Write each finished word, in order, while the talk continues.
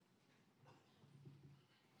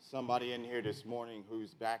somebody in here this morning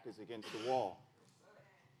whose back is against the wall.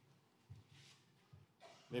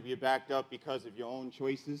 Maybe you're backed up because of your own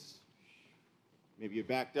choices. Maybe you're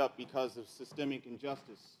backed up because of systemic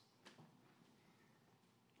injustice.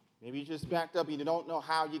 Maybe you're just backed up and you don't know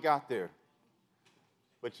how you got there.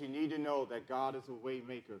 But you need to know that God is a way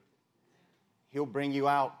maker. He'll bring you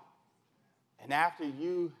out. And after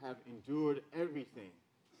you have endured everything,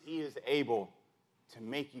 he is able to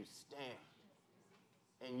make you stand.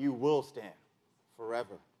 And you will stand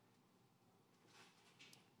forever.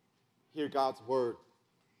 Hear God's word.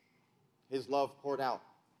 His love poured out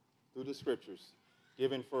through the scriptures,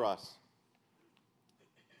 given for us.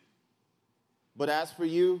 But as for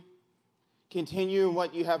you, continue in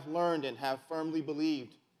what you have learned and have firmly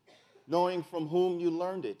believed, knowing from whom you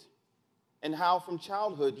learned it, and how from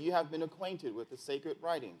childhood you have been acquainted with the sacred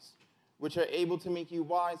writings, which are able to make you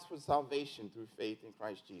wise for salvation through faith in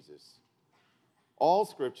Christ Jesus. All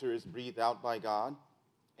scripture is breathed out by God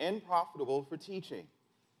and profitable for teaching,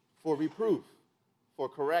 for reproof, for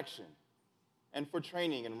correction, and for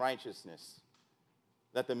training in righteousness,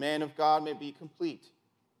 that the man of God may be complete,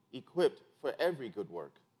 equipped for every good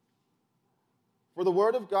work. For the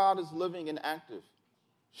word of God is living and active,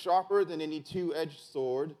 sharper than any two-edged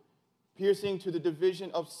sword, piercing to the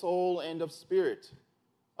division of soul and of spirit,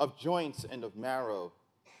 of joints and of marrow,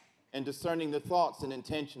 and discerning the thoughts and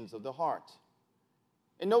intentions of the heart.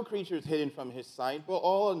 And no creature is hidden from his sight, but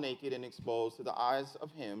all are naked and exposed to the eyes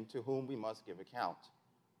of him to whom we must give account.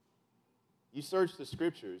 You search the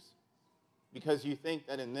scriptures because you think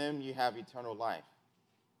that in them you have eternal life.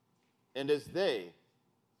 And it is they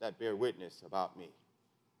that bear witness about me.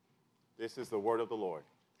 This is the word of the Lord.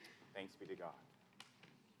 Thanks be to God.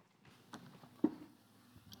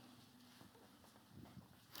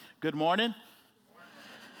 Good morning.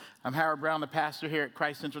 I'm Howard Brown, the pastor here at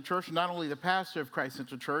Christ Central Church. Not only the pastor of Christ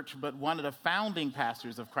Central Church, but one of the founding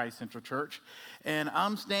pastors of Christ Central Church. And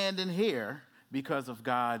I'm standing here because of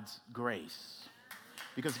God's grace,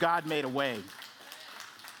 because God made a way.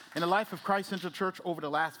 In the life of Christ Central Church over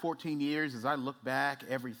the last 14 years, as I look back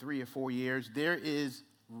every 3 or 4 years, there is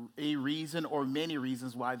a reason or many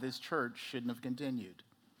reasons why this church shouldn't have continued.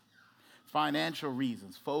 Financial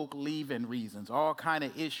reasons, folk leaving reasons, all kind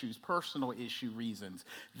of issues, personal issue reasons.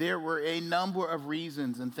 There were a number of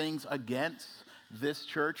reasons and things against this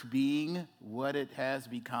church being what it has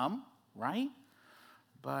become, right?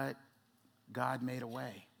 But God made a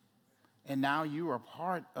way. And now you are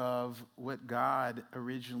part of what God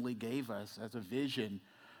originally gave us as a vision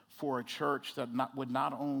for a church that would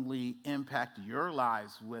not only impact your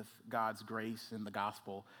lives with God's grace and the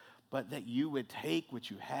gospel, but that you would take what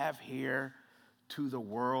you have here to the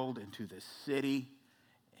world and to the city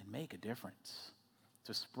and make a difference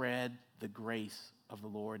to spread the grace of the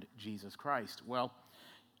Lord Jesus Christ. Well,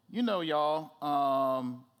 you know, y'all,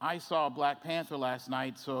 I saw Black Panther last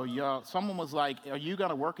night, so someone was like, are you going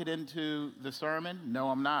to work it into the sermon? No,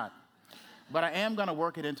 I'm not. But I am going to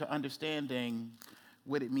work it into understanding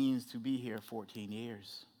what it means to be here 14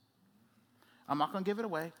 years. I'm not going to give it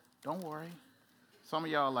away. Don't worry. Some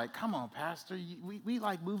of y'all are like, come on, Pastor, we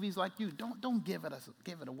like movies like you. Don't give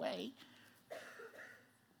it away.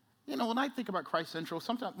 You know, when I think about Christ Central,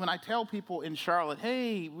 sometimes when I tell people in Charlotte,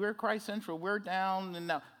 hey, we're Christ Central, we're down in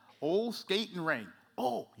the old skating rink.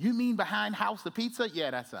 Oh, you mean behind House of Pizza?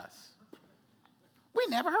 Yeah, that's us. We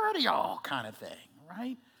never heard of y'all kind of thing,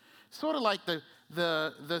 right? Sort of like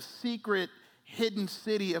the secret hidden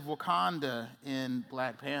city of Wakanda in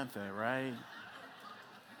Black Panther, right?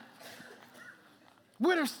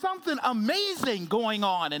 Where there's something amazing going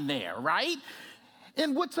on in there, right?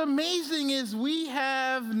 And what's amazing is we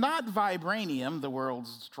have not vibranium, the world's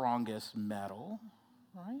strongest metal,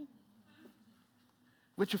 right?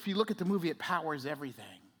 Which, if you look at the movie, it powers everything.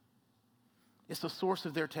 It's the source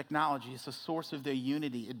of their technology. It's the source of their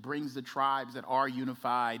unity. It brings the tribes that are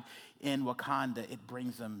unified in Wakanda. It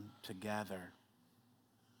brings them together.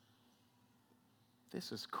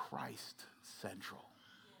 This is Christ Central.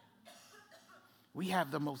 We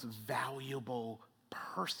have the most valuable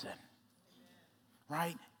person,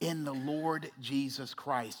 right, in the Lord Jesus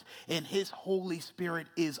Christ. And his Holy Spirit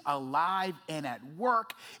is alive and at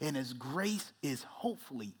work, and his grace is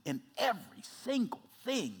hopefully in every single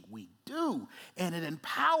thing we do. And it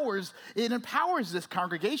empowers this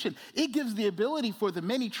congregation. It gives the ability for the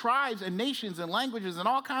many tribes and nations and languages and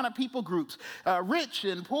all kind of people groups, rich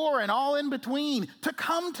and poor and all in between, to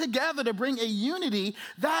come together to bring a unity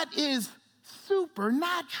that is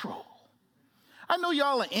supernatural. I know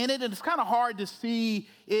y'all are in it, and it's kind of hard to see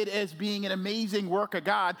it as being an amazing work of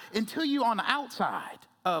God until you're on the outside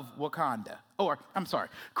of Wakanda,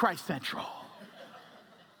 Christ Central.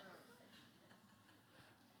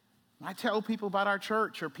 I tell people about our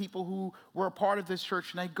church or people who were a part of this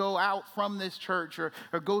church and they go out from this church or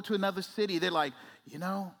go to another city. They're like,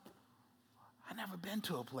 I've never been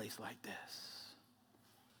to a place like this.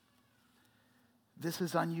 This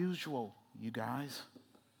is unusual, you guys.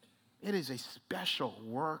 It is a special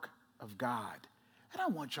work of God. And I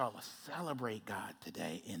want y'all to celebrate God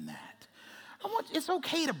today in that. It's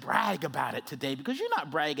okay to brag about it today because you're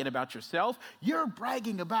not bragging about yourself. You're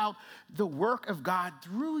bragging about the work of God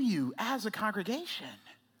through you as a congregation.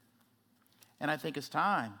 And I think it's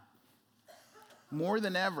time, more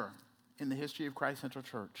than ever in the history of Christ Central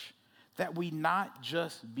Church, that we not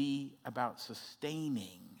just be about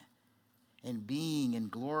sustaining and being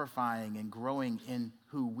and glorifying and growing in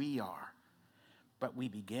who we are, but we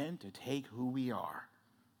begin to take who we are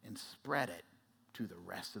and spread it to the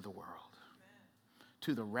rest of the world.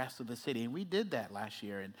 To the rest of the city. And we did that last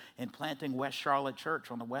year in planting West Charlotte Church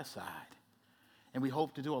on the west side. And we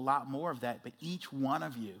hope to do a lot more of that, but each one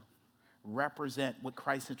of you represent what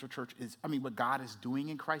Christ Central Church is, what God is doing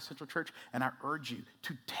in Christ Central Church. And I urge you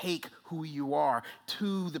to take who you are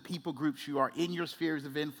to the people groups you are in your spheres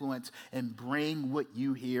of influence and bring what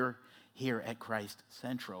you hear here at Christ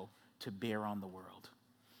Central to bear on the world.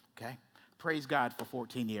 Okay? Praise God for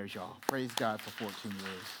 14 years, y'all. Praise God for 14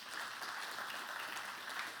 years.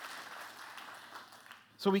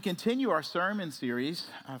 So we continue our sermon series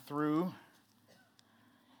through,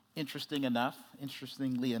 interestingly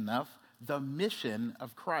enough, the mission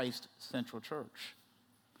of Christ Central Church,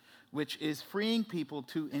 which is freeing people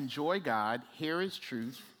to enjoy God, hear His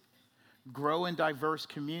truth, grow in diverse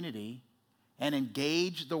community, and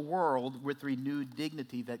engage the world with renewed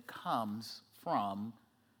dignity that comes from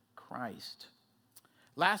Christ.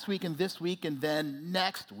 Last week and this week and then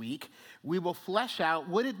next week, we will flesh out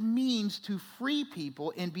what it means to free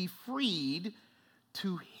people and be freed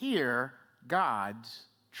to hear God's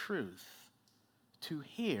truth. To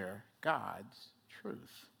hear God's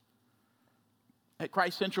truth. At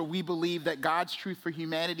Christ Central, we believe that God's truth for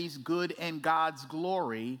humanity's good and God's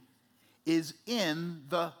glory is in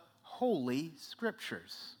the Holy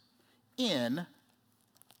Scriptures, in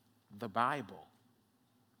the Bible.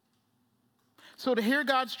 So to hear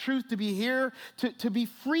God's truth, to be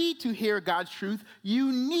free to hear God's truth,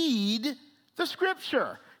 you need the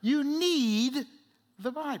Scripture. You need the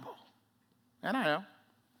Bible. And I know,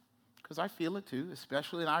 because I feel it too,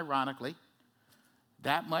 especially and ironically,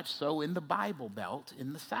 that much so in the Bible Belt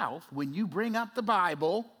in the South. When you bring up the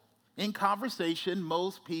Bible in conversation,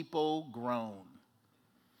 most people groan.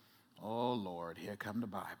 Oh, Lord, here come the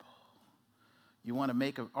Bible. You want to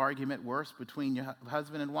make an argument worse between your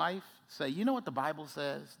husband and wife? Say, you know what the Bible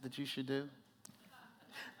says that you should do?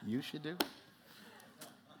 You should do.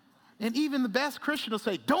 And even the best Christian will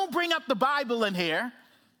say, don't bring up the Bible in here,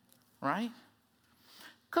 right?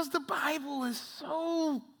 Because the Bible is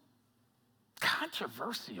so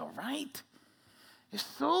controversial, right? It's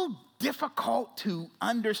so difficult to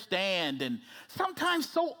understand and sometimes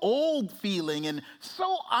so old feeling and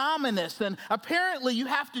so ominous. And apparently you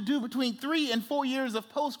have to do between 3 and 4 years of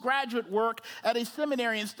postgraduate work at a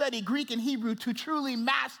seminary and study Greek and Hebrew to truly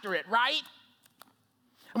master it, right?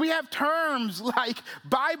 And we have terms like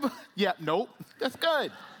Bible. Yeah, nope, that's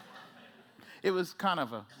good. It was kind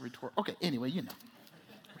of a rhetorical. Okay, anyway,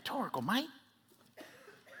 rhetorical, Mike.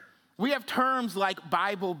 We have terms like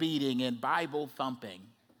Bible beating and Bible thumping.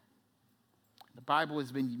 The Bible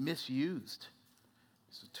has been misused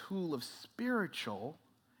as a tool of spiritual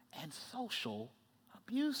and social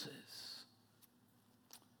abuses.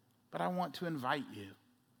 But I want to invite you,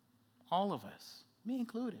 all of us, me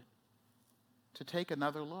included, to take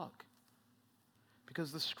another look.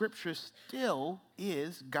 Because the Scripture still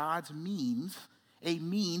is God's means, a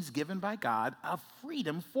means given by God of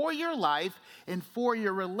freedom for your life and for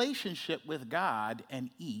your relationship with God and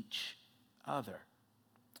each other.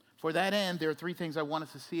 For that end, there are 3 things I want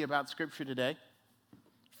us to see about Scripture today.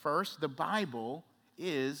 First, the Bible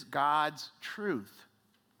is God's truth.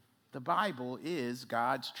 The Bible is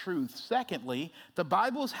God's truth. Secondly, the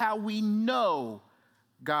Bible is how we know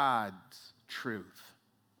God's truth.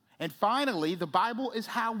 And finally, the Bible is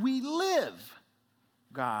how we live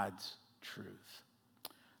God's truth.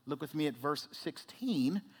 Look with me at verse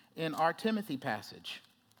 16 in our Timothy passage.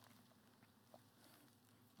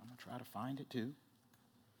 I'm going to try to find it too.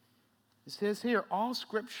 It says here, all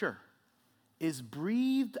Scripture is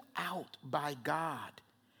breathed out by God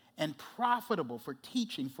and profitable for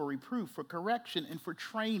teaching, for reproof, for correction, and for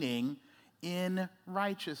training in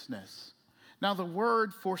righteousness. Now, the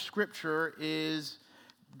word for Scripture is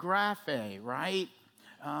graphe, right?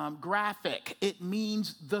 Graphic. It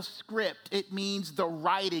means the script. It means the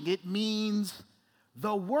writing. It means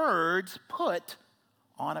the words put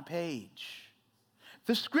on a page.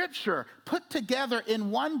 The scripture put together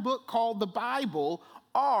in one book called the Bible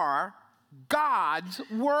are God's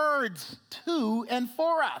words to and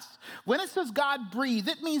for us. When it says God breathed,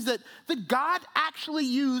 it means that God actually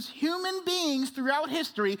used human beings throughout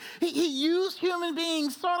history. He used human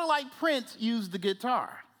beings sort of like Prince used the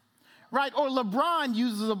guitar, right? Or LeBron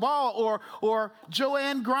uses a ball, or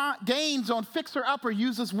Joanne Gaines on Fixer Upper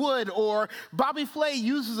uses wood, or Bobby Flay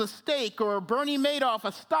uses a stake, or Bernie Madoff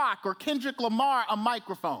a stock, or Kendrick Lamar a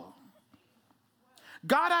microphone.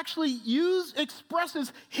 God actually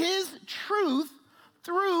expresses his truth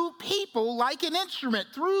through people like an instrument,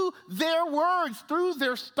 through their words, through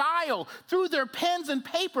their style, through their pens and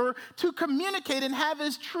paper to communicate and have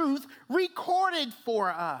his truth recorded for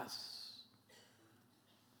us.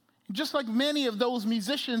 Just like many of those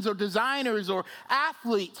musicians or designers or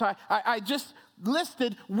athletes I just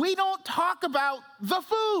listed, we don't talk about the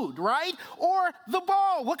food, right? Or the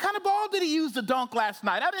ball. What kind of ball did he use to dunk last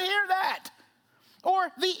night? I didn't hear that.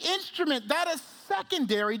 Or the instrument. That is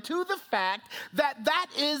secondary to the fact that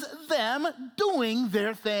that is them doing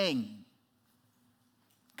their thing.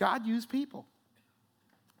 God used people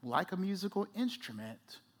like a musical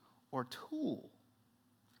instrument or tool.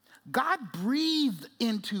 God breathed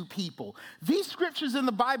into people. These scriptures in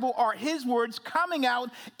the Bible are his words coming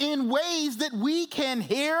out in ways that we can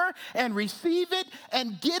hear and receive it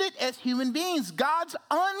and get it as human beings. God's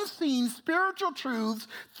unseen spiritual truths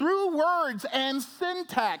through words and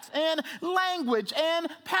syntax and language and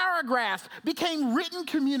paragraphs became written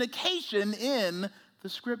communication in the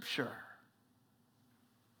scripture.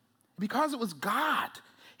 Because it was God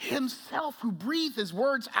himself who breathed his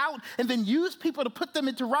words out and then used people to put them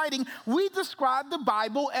into writing, we describe the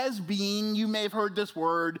Bible as being, you may have heard this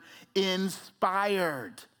word,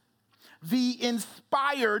 inspired. The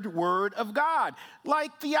inspired word of God.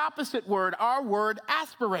 Like the opposite word, our word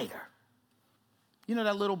aspirator. You know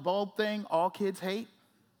that little bulb thing all kids hate?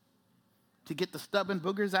 To get the stubborn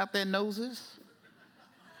boogers out their noses?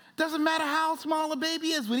 Doesn't matter how small a baby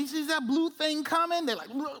is, when he sees that blue thing coming, they're like,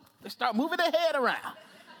 they start moving their head around.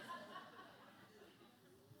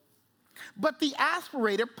 But the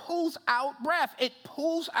aspirator pulls out breath. It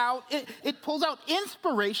pulls out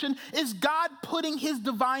inspiration. Is God putting his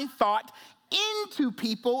divine thought into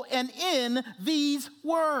people and in these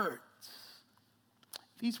words?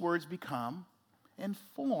 These words become and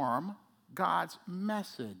form God's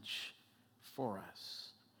message for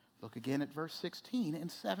us. Look again at verse 16 and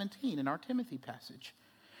 17 in our Timothy passage.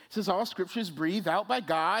 It says, all scripture is breathed out by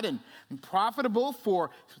God and profitable for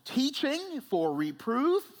teaching, for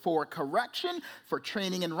reproof, for correction, for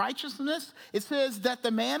training in righteousness. It says that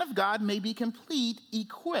the man of God may be complete,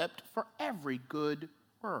 equipped for every good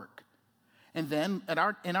work. And then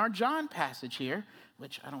in our John passage here,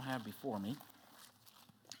 which I don't have before me,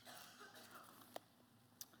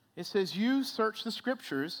 it says, you search the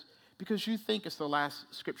scriptures because you think it's the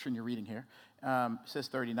last scripture you're reading here. It says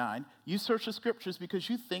 39. You search the scriptures because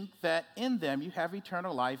you think that in them you have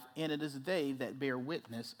eternal life, and it is they that bear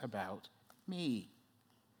witness about me.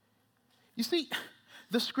 You see,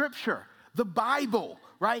 the scripture, the Bible,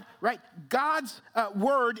 right? God's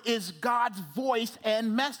word is God's voice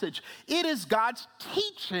and message. It is God's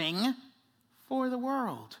teaching for the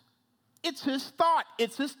world. It's his thought.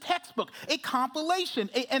 It's his textbook, a compilation,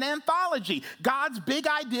 an anthology. God's big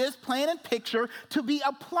ideas, plan, and picture to be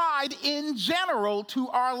applied in general to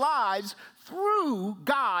our lives through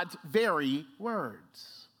God's very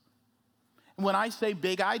words. And when I say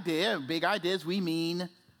big ideas, we mean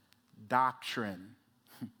doctrine.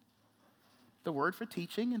 The word for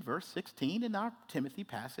teaching in verse 16 in our Timothy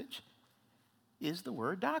passage is the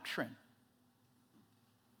word doctrine.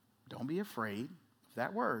 Don't be afraid of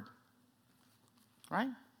that word. Right?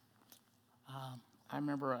 I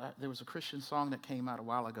remember there was a Christian song that came out a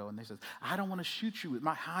while ago, and they said, I don't want to shoot you with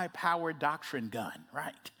my high-powered doctrine gun,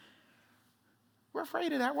 right? We're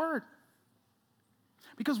afraid of that word.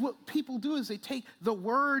 Because what people do is they take the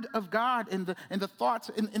word of God and the thoughts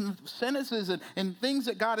and sentences and things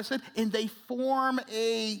that God has said, and they form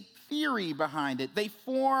a theory behind it. They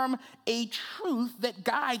form a truth that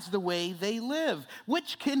guides the way they live,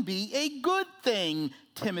 which can be a good thing,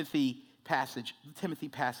 the Timothy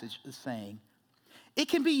passage is saying. It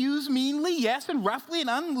can be used meanly, yes, and roughly and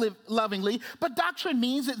unlovingly, but doctrine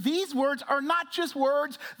means that these words are not just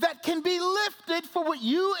words that can be lifted for what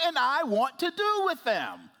you and I want to do with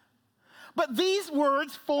them. But these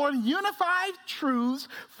words form unified truths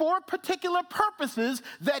for particular purposes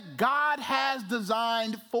that God has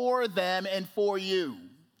designed for them and for you.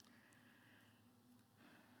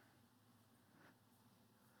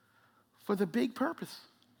 for the big purpose,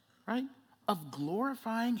 right, of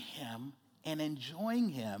glorifying him and enjoying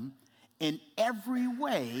him in every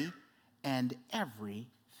way and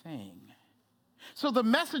everything. So the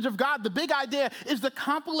message of God, the big idea, is the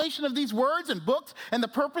compilation of these words and books and the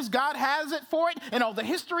purpose God has it for it and all the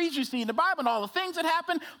histories you see in the Bible and all the things that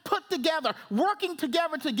happen put together, working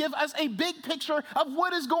together to give us a big picture of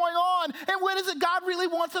what is going on and what is it God really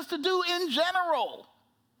wants us to do in general.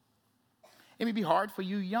 It may be hard for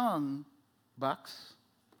you young bucks,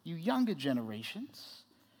 you younger generations,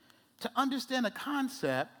 to understand the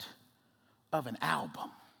concept of an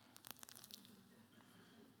album.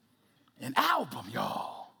 An album,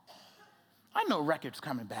 y'all. I know records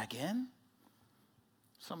coming back in.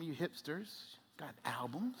 Some of you hipsters got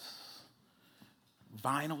albums.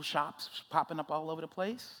 Vinyl shops popping up all over the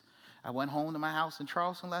place. I went home to my house in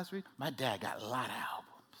Charleston last week. My dad got a lot of albums.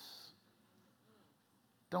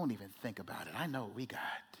 Don't even think about it. I know what we got.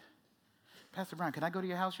 Pastor Brian, can I go to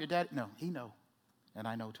your house? Your dad? No, he know. And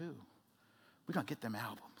I know too. We're going to get them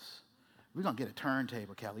albums. We're going to get a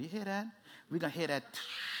turntable, Kelly. You hear that? We're going to hear that.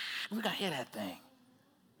 We're going to hear that thing.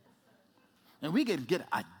 And we can get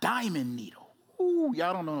a diamond needle. Ooh,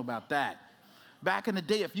 y'all don't know about that. Back in the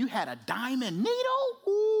day, if you had a diamond needle,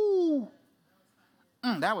 ooh,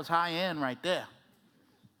 that was high end right there.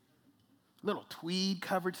 Little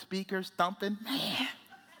tweed-covered speakers thumping. Man.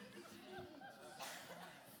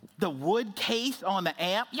 The wood case on the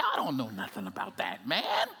amp. Y'all don't know nothing about that,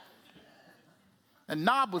 man. The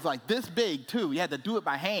knob was like this big, too. You had to do it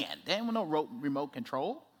by hand. There ain't no remote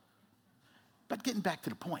control. But getting back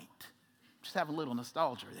to the point, just have a little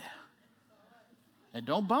nostalgia there. And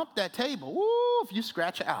don't bump that table. Woo, if you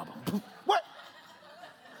scratch an album. What?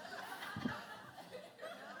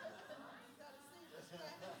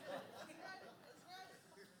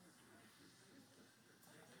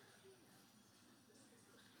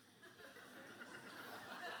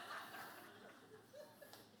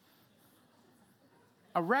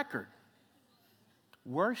 A record.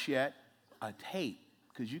 Worse yet, a tape.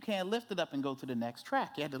 Because you can't lift it up and go to the next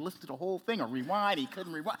track. You had to listen to the whole thing or rewind. He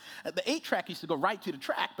couldn't rewind. The 8-track used to go right to the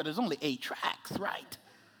track, but there's only 8 tracks, right?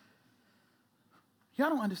 Y'all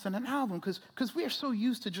don't understand an album because we are so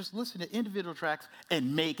used to just listening to individual tracks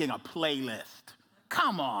and making a playlist.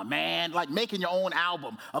 Come on, man. Like making your own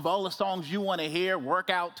album of all the songs you want to hear, work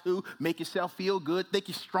out to, make yourself feel good, think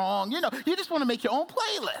you're strong. You know, you just want to make your own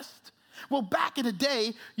playlist. Well, back in the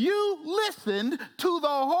day, you listened to the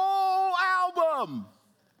whole album.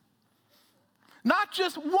 Not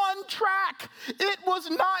just one track. It was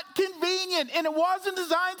not convenient, and it wasn't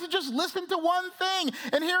designed to just listen to one thing.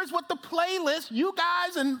 And here's what the playlist, you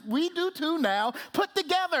guys, and we do too now, put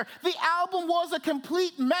together. The album was a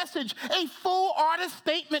complete message, a full artist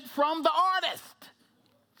statement from the artist.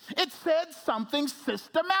 It said something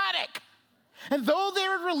systematic. And though they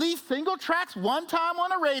would release single tracks one time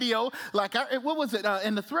on a radio, like, what was it,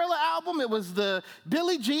 in the Thriller album, it was the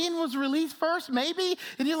Billie Jean was released first, maybe?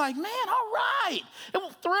 And you're like, man, all right.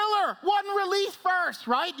 Thriller wasn't released first,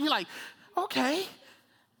 right? You're like, okay,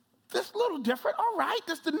 this is a little different. All right,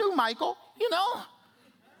 this is the new Michael, you know,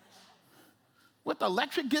 with the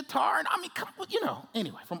electric guitar. And I mean,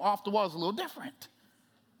 anyway, from Off the Wall is a little different.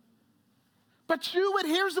 But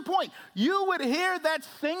here's the point, you would hear that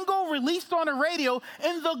single released on the radio,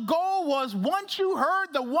 and the goal was once you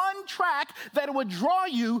heard the one track that it would draw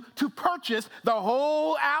you to purchase the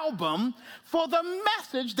whole album for the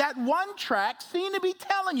message that one track seemed to be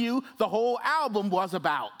telling you the whole album was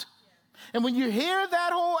about. And when you hear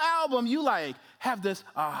that whole album, you have this,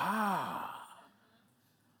 aha,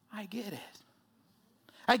 I get it.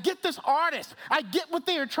 I get this artist. I get what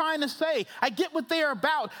they are trying to say. I get what they are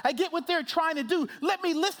about. I get what they're trying to do. Let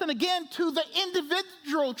me listen again to the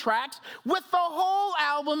individual tracks with the whole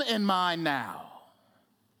album in mind now.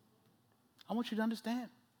 I want you to understand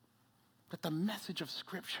that the message of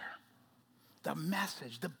Scripture, the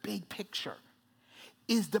message, the big picture,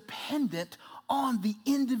 is dependent on the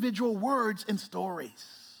individual words and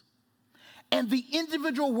stories. And the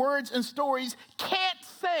individual words and stories can't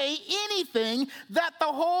say anything that the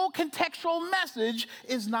whole contextual message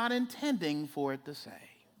is not intending for it to say.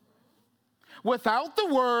 Without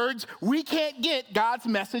the words, we can't get God's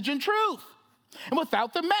message and truth. And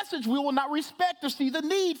without the message, we will not respect or see the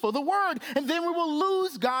need for the word. And then we will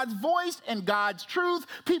lose God's voice and God's truth.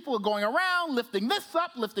 People are going around lifting this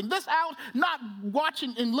up, lifting this out, not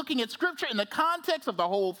watching and looking at Scripture in the context of the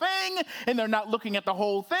whole thing. And they're not looking at the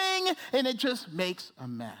whole thing. And it just makes a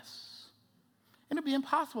mess. And it'd be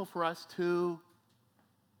impossible for us to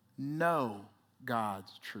know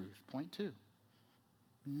God's truth. Point 2.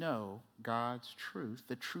 know God's truth,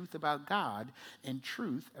 the truth about God, and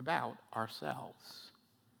truth about ourselves.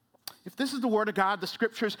 If this is the Word of God, the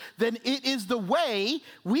Scriptures, then it is the way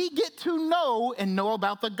we get to know and know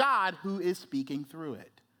about the God who is speaking through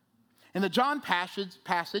it. In the John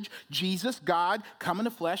passage, Jesus, God, come in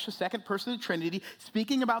the flesh, the second person of the Trinity,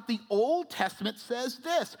 speaking about the Old Testament, says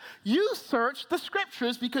this: you search the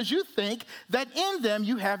Scriptures because you think that in them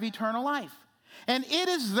you have eternal life. And it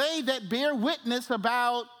is they that bear witness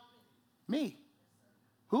about me.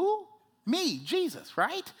 Who? Me, Jesus,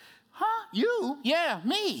 right? Huh? You? Yeah,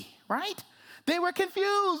 me, right? They were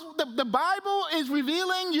confused. The Bible is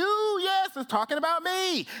revealing you. Yes, it's talking about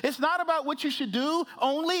me. It's not about what you should do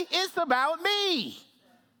only. It's about me.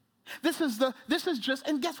 This is just,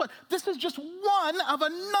 and guess what? This is just one of a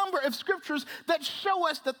number of scriptures that show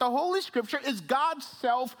us that the Holy Scripture is God's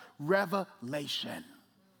self-revelation.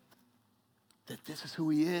 That this is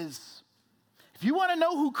who he is. If you want to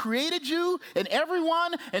know who created you and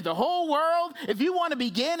everyone and the whole world, if you want to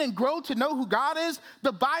begin and grow to know who God is,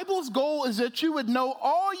 the Bible's goal is that you would know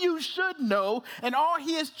all you should know and all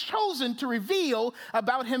he has chosen to reveal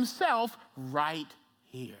about himself right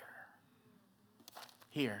here.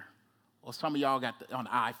 Here. Well, some of y'all got on the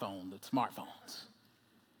iPhone, the smartphones.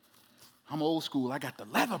 I'm old school. I got the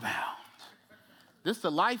leather bound. This is a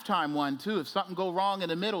lifetime one, too. If something go wrong in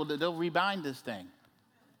the middle, they'll rebind this thing.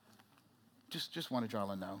 Just wanted y'all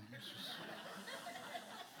to know.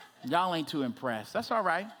 Y'all ain't too impressed. That's all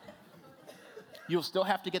right. You'll still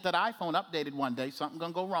have to get that iPhone updated one day. Something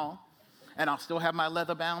gonna go wrong. And I'll still have my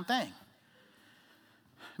leather-bound thing.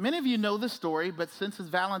 Many of you know this story, but since it's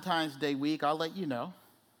Valentine's Day week, I'll let you know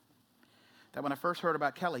that when I first heard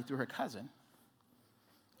about Kelly through her cousin,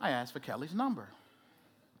 I asked for Kelly's number.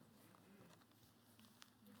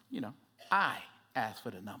 I asked for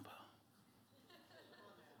the number.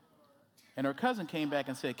 And her cousin came back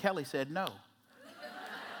and said, Kelly said no.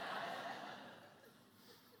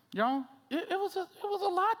 Y'all, it was a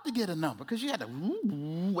lot to get a number because you had to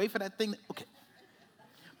wait for that thing. Okay.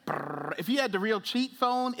 Brrr. If you had the real cheap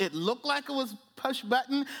phone, it looked like it was push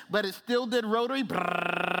button, but it still did rotary.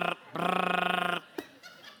 Brrr, brrr.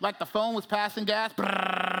 Like the phone was passing gas.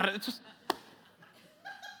 Brrr. It's just.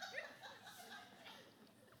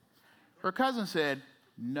 Her cousin said,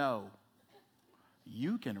 no.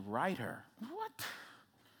 You can write her. What?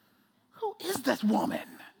 Who is this woman?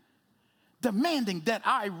 Demanding that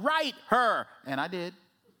I write her. And I did.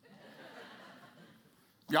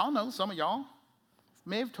 Y'all know, some of y'all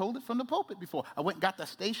may have told it from the pulpit before. I went and got the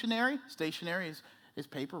stationery. Stationery is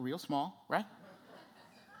paper, real small, right?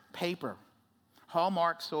 Paper.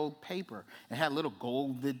 Hallmark sold paper. It had little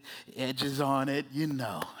golden edges on it,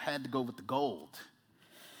 Had to go with the gold.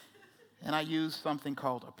 And I used something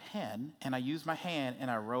called a pen, and I used my hand,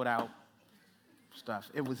 and I wrote out stuff.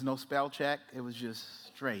 It was no spell check. It was just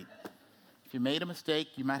straight. If you made a mistake,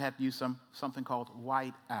 you might have to use something called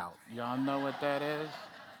white out. Y'all know what that is?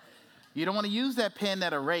 You don't want to use that pen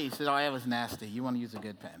that erased. Oh, that was nasty. You want to use a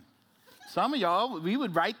good pen. Some of y'all, we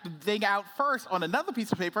would write the thing out first on another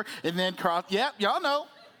piece of paper, and then cross. Yep, y'all know.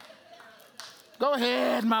 Go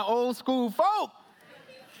ahead, my old school folk.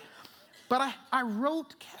 But I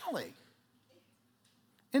wrote Kelly.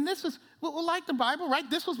 And this is, like the Bible, right?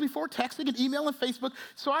 This was before texting and email and Facebook.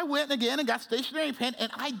 So I went again and got stationery pen, and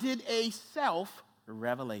I did a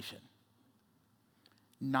self-revelation.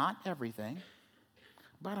 Not everything,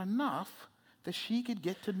 but enough that she could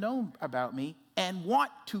get to know about me and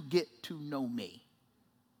want to get to know me.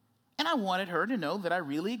 And I wanted her to know that I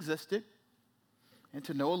really existed and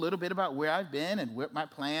to know a little bit about where I've been and what my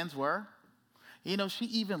plans were. She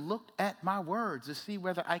even looked at my words to see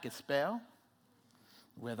whether I could spell,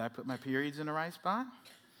 whether I put my periods in the right spot.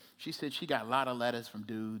 She said she got a lot of letters from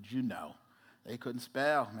dudes, They couldn't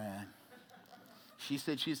spell, man. She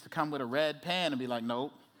said she used to come with a red pen and be like,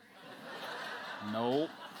 nope. Nope.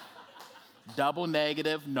 Double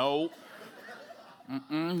negative, nope.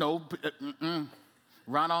 Nope.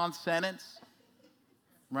 Run-on sentence,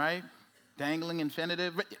 right? Dangling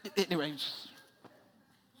infinitive. Anyway.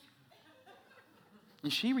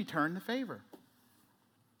 And she returned the favor.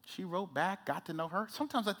 She wrote back, got to know her.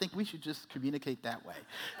 Sometimes I think we should just communicate that way.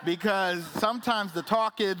 Because sometimes the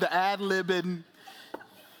talking, the ad-libbing,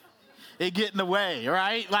 it get in the way,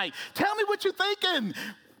 right? Like, tell me what you're thinking.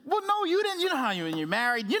 Well, no, you didn't. You know how when you're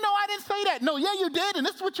married. I didn't say that. No, yeah, you did, and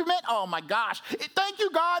this is what you meant. Oh, my gosh. Thank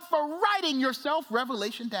you, God, for writing your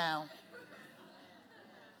self-revelation down.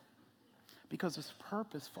 Because it's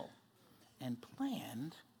purposeful and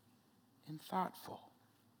planned and thoughtful.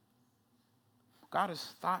 God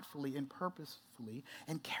is thoughtfully and purposefully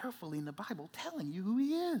and carefully in the Bible telling you who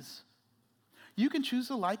he is. You can choose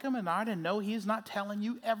to like him or not and know he is not telling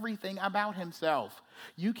you everything about himself.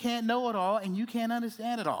 You can't know it all and you can't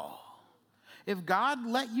understand it all. If God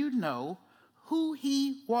let you know who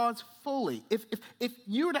he was fully, if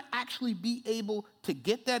you were to actually be able to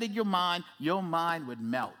get that in your mind would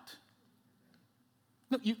melt.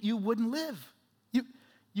 No, you wouldn't live.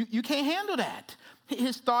 You can't handle that.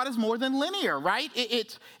 His thought is more than linear, right?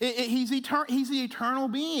 He's the eternal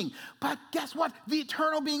being. But guess what? The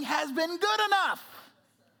eternal being has been good enough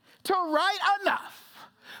to right enough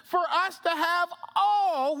for us to have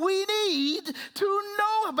all we need to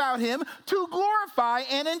know about him, to glorify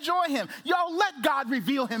and enjoy him. Y'all, let God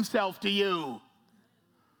reveal himself to you.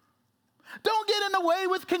 Don't get in the way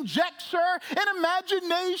with conjecture and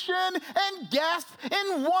imagination and guess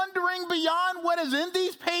and wondering beyond what is in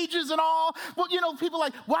these pages and all. Well, people are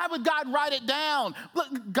like, why would God write it down? Look,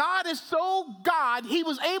 God is so God, he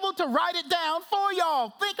was able to write it down for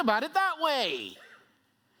y'all. Think about it that way.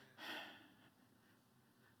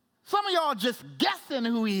 Some of y'all just guessing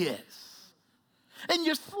who he is. And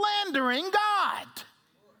you're slandering God.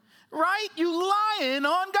 Right? You lying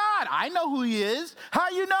on God. I know who he is. How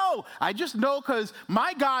you know? I just know because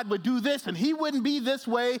my God would do this and he wouldn't be this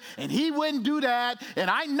way and he wouldn't do that. And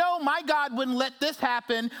I know my God wouldn't let this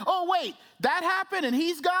happen. Oh, wait, that happened and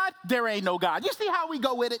he's God? There ain't no God. You see how we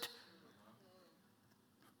go with it?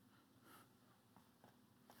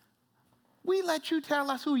 We let you tell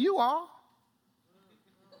us who you are.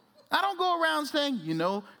 I don't go around saying, you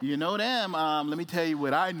know them. Let me tell you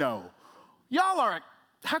what I know. Y'all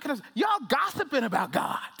gossiping about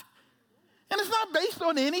God. And it's not based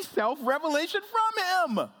on any self-revelation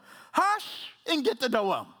from him. Hush and get to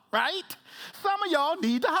know him, right? Some of y'all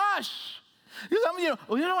need to hush. Some of you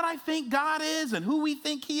know what I think God is and who we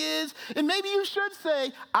think he is? And maybe you should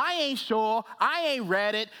say, I ain't sure, I ain't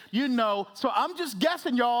read it, so I'm just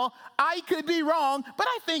guessing, y'all. I could be wrong, but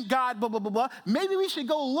I think God, blah, blah, blah, blah. Maybe we should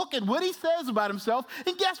go look at what he says about himself.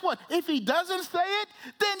 And guess what? If he doesn't say it,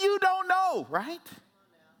 then you don't know, right?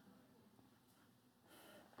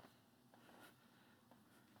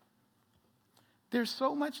 There's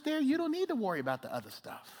so much there, you don't need to worry about the other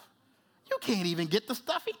stuff. You can't even get the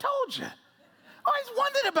stuff he told you. I always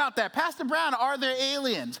wondered about that. Pastor Brown, are there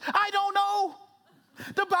aliens? I don't know.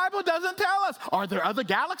 The Bible doesn't tell us. Are there other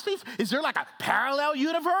galaxies? Is there like a parallel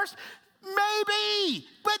universe? Maybe.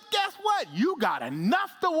 But guess what? You got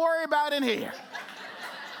enough to worry about in here.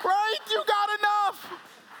 Right? You got enough.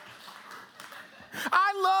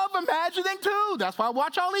 I love imagining too. That's why I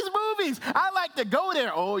watch all these movies. I like to go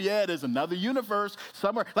there. Oh yeah, there's another universe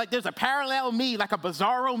somewhere. Like there's a parallel me, like a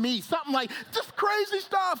bizarro me, something like just crazy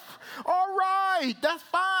stuff. All right, that's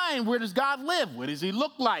fine. Where does God live? What does he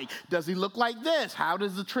look like? Does he look like this? How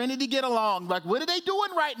does the Trinity get along? Like what are they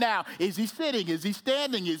doing right now? Is he sitting? Is he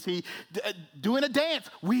standing? Is he doing a dance?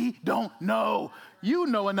 We don't know. You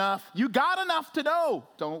know enough. You got enough to know.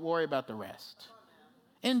 Don't worry about the rest.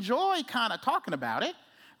 Enjoy kind of talking about it,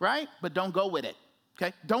 right? But don't go with it,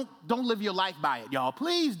 okay? Don't live your life by it, y'all.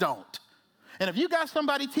 Please don't. And if you got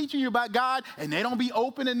somebody teaching you about God and they don't be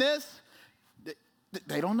open in this,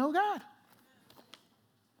 they don't know God.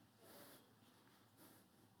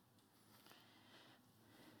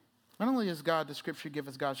 Not only does God, the scripture, give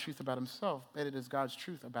us God's truth about himself, but it is God's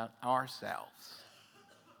truth about ourselves.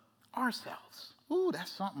 Ourselves. Ooh,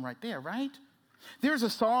 that's something right there, right? There's a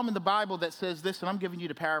psalm in the Bible that says this, and I'm giving you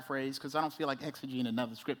the paraphrase because I don't feel like exegeting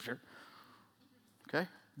another scripture. Okay?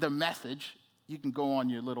 The Message, you can go on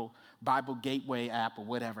your little Bible Gateway app or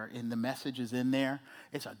whatever, and the Message is in there.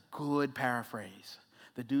 It's a good paraphrase.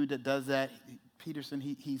 The dude that does that, Peterson,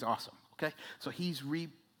 he's awesome. Okay? So he's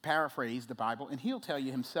paraphrased the Bible, and he'll tell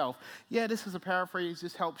you himself, yeah, this is a paraphrase,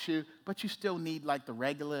 this helps you, but you still need like the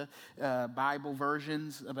regular Bible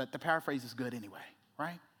versions, but the paraphrase is good anyway,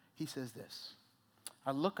 right? He says this. I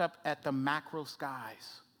look up at the macro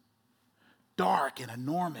skies, dark and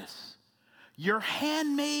enormous. Your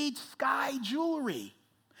handmade sky jewelry,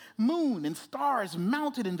 moon and stars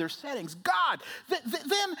mounted in their settings. God,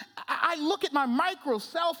 then I look at my micro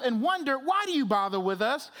self and wonder, why do you bother with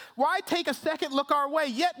us? Why take a second look our way?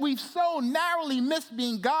 Yet we've so narrowly missed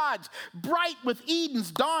being gods, bright with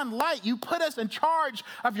Eden's dawn light. You put us in charge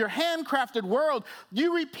of your handcrafted world.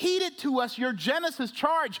 You repeated to us your Genesis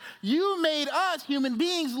charge. You made us, human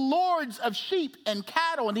beings, lords of sheep and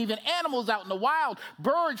cattle and even animals out in the wild,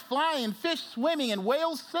 birds flying, fish swimming, and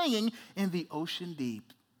whales singing in the ocean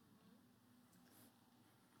deep.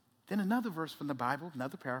 Then another verse from the Bible,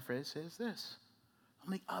 another paraphrase says this.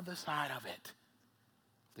 On the other side of it,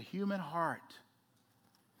 the human heart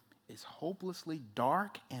is hopelessly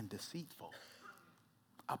dark and deceitful.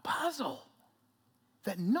 A puzzle.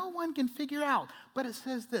 that no one can figure out. But it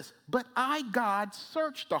says this, but I, God,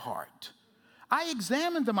 search the heart. I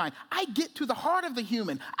examine the mind. I get to the heart of the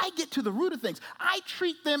human. I get to the root of things. I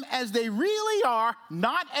treat them as they really are,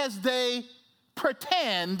 not as they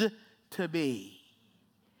pretend to be.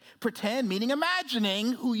 Pretend meaning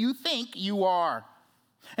imagining who you think you are.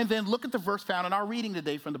 And then look at the verse found in our reading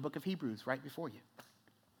today from the book of Hebrews right before you.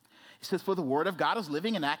 It says, for the word of God is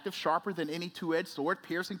living and active, sharper than any two-edged sword,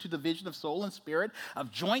 piercing to the division of soul and spirit,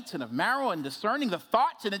 of joints and of marrow, and discerning the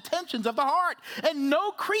thoughts and intentions of the heart. And no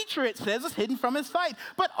creature, it says, is hidden from his sight,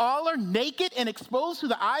 but all are naked and exposed to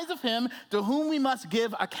the eyes of him to whom we must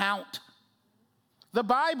give account. The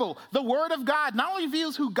Bible, the Word of God, not only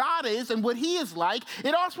reveals who God is and what He is like,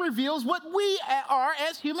 it also reveals what we are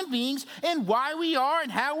as human beings and why we are and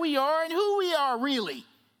how we are and who we are really.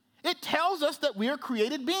 It tells us that we are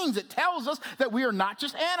created beings. It tells us that we are not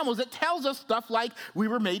just animals. It tells us stuff like we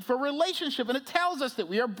were made for a relationship, and it tells us that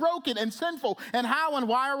we are broken and sinful and how and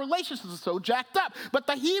why our relationships are so jacked up. But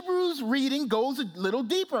the Hebrews reading goes a little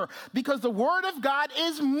deeper because the Word of God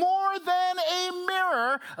is more than a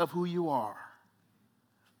mirror of who you are.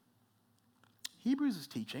 Hebrews is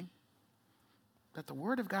teaching that the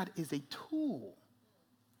Word of God is a tool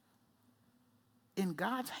in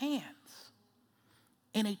God's hands,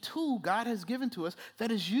 and a tool God has given to us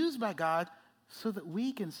that is used by God so that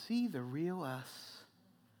we can see the real us.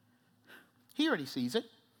 He already sees it.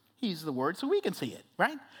 He uses the Word so we can see it,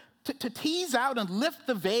 right? To tease out and lift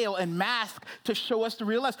the veil and mask to show us the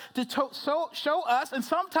real us, to show us, and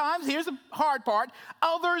sometimes, here's the hard part,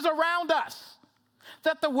 others around us,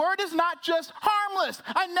 that the Word is not just harmless.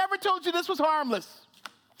 I never told you this was harmless.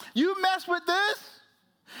 You mess with this,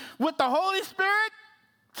 with the Holy Spirit,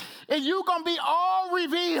 and you're going to be all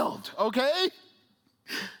revealed, okay?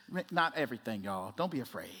 Not everything, y'all. Don't be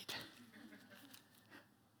afraid.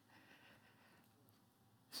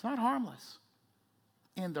 It's not harmless.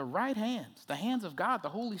 In the right hands, the hands of God, the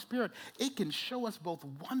Holy Spirit, it can show us both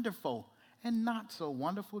wonderful and not so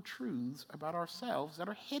wonderful truths about ourselves that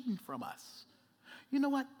are hidden from us. You know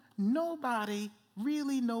what? Nobody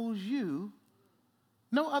really knows you.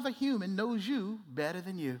 No other human knows you better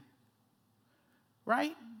than you.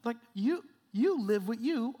 Right? Like you live with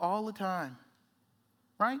you all the time.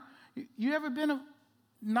 Right? You ever been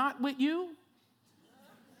not with you?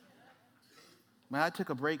 Well, I took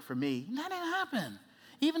a break for me. That didn't happen.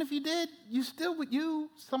 Even if you did, you still with you.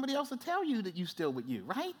 Somebody else will tell you that you still with you,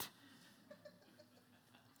 right?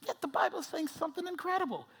 Yet the Bible is saying something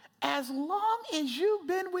incredible. As long as you've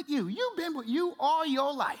been with you all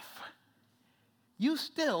your life, you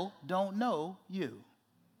still don't know you.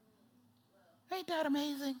 Ain't that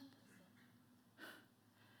amazing?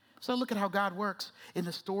 So look at how God works in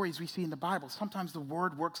the stories we see in the Bible. Sometimes the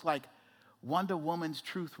Word works like Wonder Woman's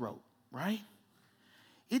truth rope, right?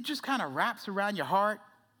 It just kind of wraps around your heart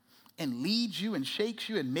and leads you and shakes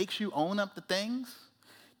you and makes you own up to things,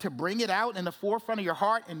 to bring it out in the forefront of your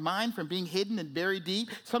heart and mind from being hidden and buried deep.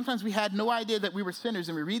 Sometimes we had no idea that we were sinners,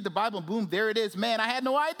 and we read the Bible, and boom, there it is. Man, I had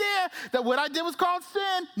no idea that what I did was called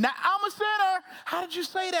sin. Now I'm a sinner. How did you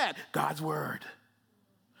say that? God's Word.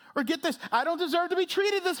 Or get this, I don't deserve to be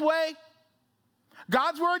treated this way.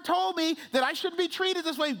 God's Word told me that I shouldn't be treated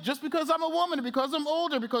this way just because I'm a woman, because I'm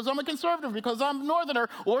older, because I'm a conservative, because I'm northerner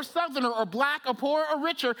or southerner or black or poor or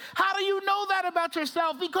richer. How do you know that about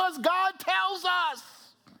yourself? Because God tells us.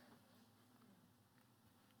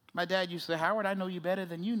 My dad used to say, Howard, I know you better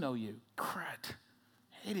than you know you. Crud.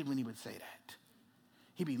 Hated when he would say that.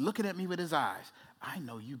 He'd be looking at me with his eyes. I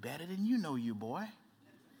know you better than you know you, boy.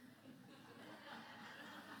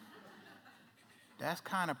 That's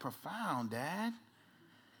kind of profound, Dad.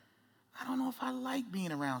 I don't know if I like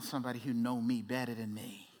being around somebody who know me better than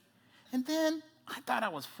me. And then I thought I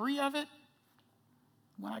was free of it.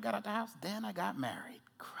 When I got out the house, then I got married.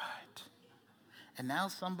 Crud. And now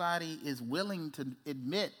somebody is willing to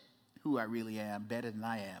admit who I really am better than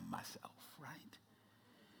I am myself, right?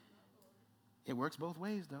 It works both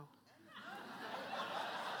ways, though.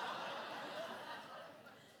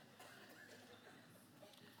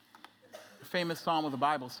 The famous psalm of the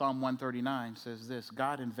Bible, Psalm 139, says this: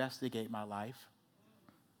 God, investigate my life.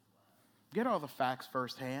 Get all the facts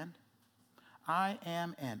firsthand. I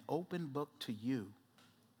am an open book to you.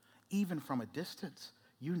 Even from a distance,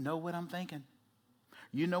 you know what I'm thinking.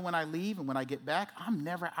 You know when I leave and when I get back, I'm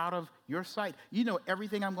never out of your sight. You know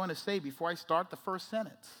everything I'm going to say before I start the first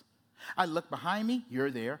sentence. I look behind me,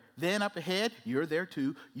 you're there. Then up ahead, you're there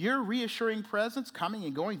too. Your reassuring presence coming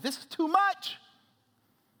and going, this is too much.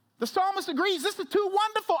 The psalmist agrees, this is too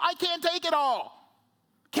wonderful. I can't take it all.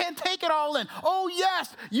 Can't take it all in. Oh,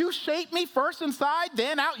 yes, you shaped me first inside,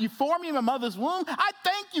 then out. You formed me in my mother's womb. I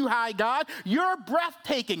thank you, high God. You're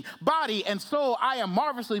breathtaking. Body and soul, I am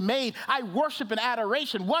marvelously made. I worship in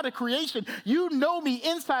adoration. What a creation. You know me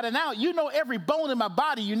inside and out. You know every bone in my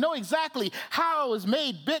body. You know exactly how I was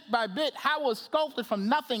made bit by bit, how I was sculpted from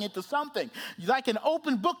nothing into something. Like an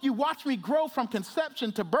open book, you watch me grow from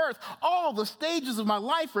conception to birth. All the stages of my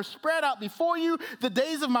life are spread out before you. The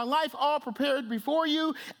days of my life all prepared before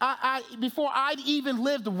you. Before I'd even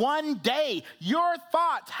lived one day. Your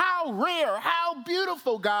thoughts, how rare, how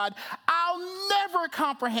beautiful, God. I'll never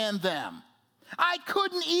comprehend them. I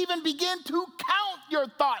couldn't even begin to count your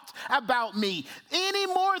thoughts about me any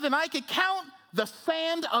more than I could count the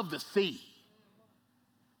sand of the sea.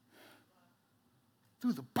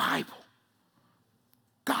 Through the Bible,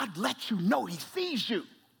 God lets you know he sees you.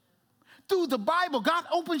 Through the Bible, God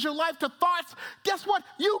opens your life to thoughts, guess what,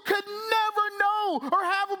 you could never know or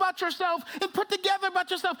have about yourself and put together about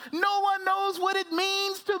yourself. No one knows what it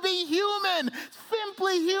means to be human,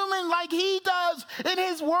 simply human like he does. And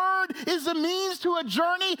his word is a means to a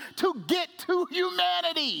journey to get to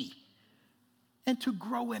humanity and to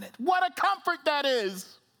grow in it. What a comfort that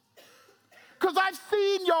is. Because I've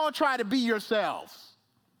seen y'all try to be yourselves.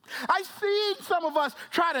 I've seen some of us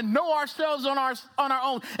try to know ourselves on our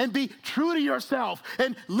own and be true to yourself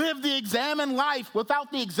and live the examined life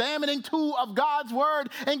without the examining tool of God's word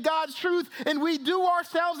and God's truth. And we do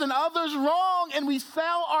ourselves and others wrong, and we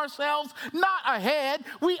sell ourselves not ahead.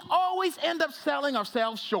 We always end up selling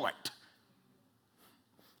ourselves short.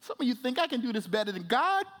 Some of you think I can do this better than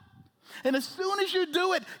God. And as soon as you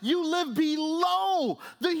do it, you live below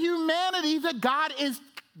the humanity that God is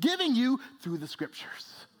giving you through the scriptures.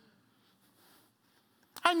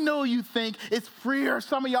 I know you think it's freer.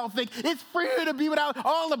 Some of y'all think it's freer to be without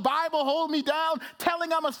all the Bible hold me down,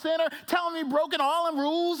 telling I'm a sinner, telling me broken all the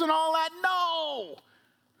rules and all that. No.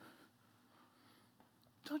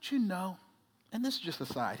 Don't you know, and this is just a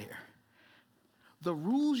side here, the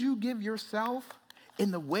rules you give yourself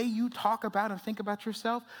in the way you talk about and think about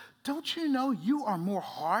yourself, don't you know you are more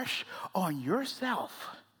harsh on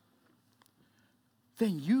yourself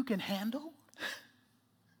than you can handle?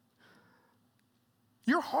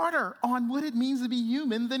 You're harder on what it means to be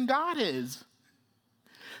human than God is.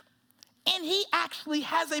 And he actually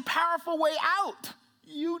has a powerful way out.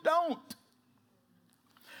 You don't.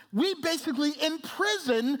 We basically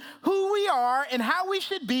imprison who we are and how we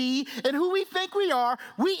should be and who we think we are.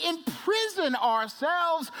 We imprison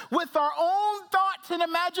ourselves with our own thoughts and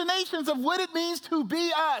imaginations of what it means to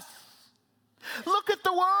be us. Look at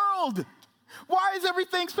the world. Why is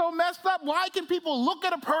everything so messed up? Why can people look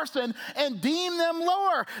at a person and deem them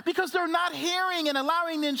lower? Because they're not hearing and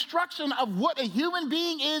allowing the instruction of what a human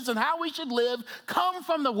being is and how we should live come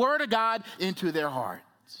from the Word of God into their hearts.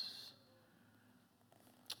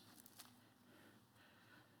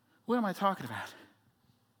 What am I talking about?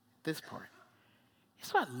 This part.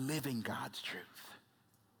 It's about living God's truth.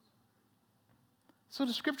 So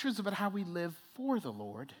the scripture is about how we live for the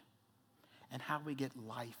Lord and how we get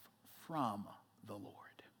life from the Lord.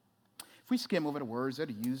 If we skim over the words that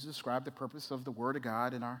are used to describe the purpose of the Word of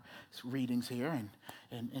God in our readings here,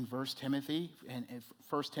 and in 1 Timothy, and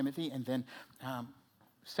then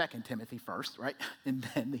 2 Timothy first, right? And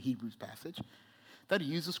then the Hebrews passage, that are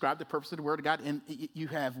used to describe the purpose of the Word of God. And you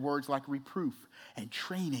have words like reproof and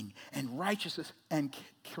training and righteousness and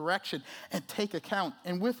correction and take account.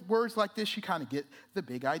 And with words like this, you kind of get the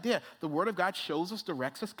big idea. The Word of God shows us,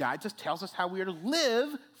 directs us, guides us, tells us how we are to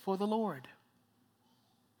live for the Lord.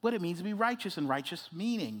 What it means to be righteous, and righteousness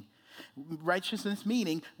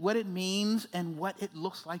meaning what it means and what it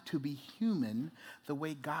looks like to be human the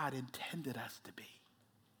way God intended us to be.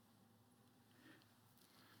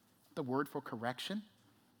 The word for correction,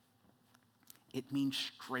 it means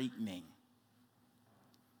straightening.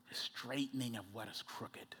 The straightening of what is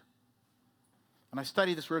crooked. When I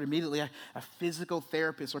studied this word, immediately a physical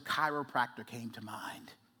therapist or chiropractor came to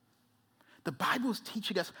mind. The Bible is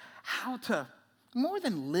teaching us how to, more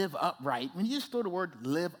than live upright, when you just throw the word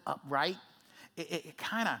live upright, it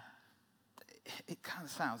kind of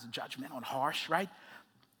sounds judgmental and harsh, right?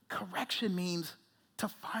 Correction means to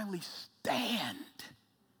finally stand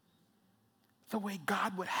the way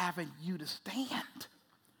God would have you to stand.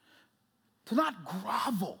 To not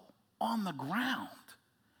grovel on the ground,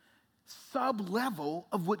 sub-level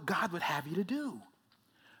of what God would have you to do.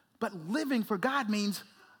 But living for God means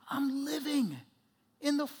I'm living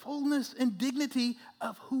in the fullness and dignity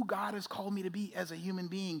of who God has called me to be as a human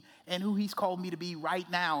being and who he's called me to be right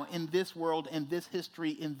now in this world, in this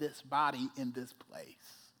history, in this body, in this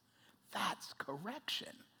place. That's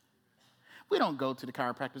correction. We don't go to the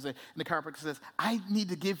chiropractor and the chiropractor says, I need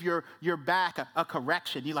to give your back a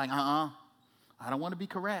correction. You're like, I don't want to be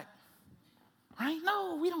correct. Right?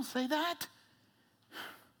 No, we don't say that.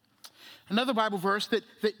 Another Bible verse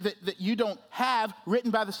that you don't have,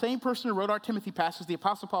 written by the same person who wrote our Timothy passage, the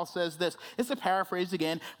Apostle Paul says this. It's a paraphrase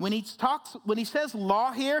again. When he says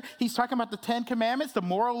law here, he's talking about the 10 Commandments, the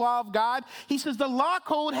moral law of God. He says the law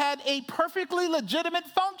code had a perfectly legitimate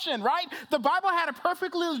function, right? The Bible had a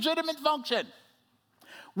perfectly legitimate function.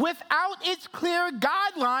 Without its clear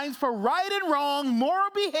guidelines for right and wrong,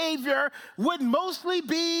 moral behavior would mostly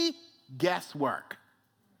be guesswork.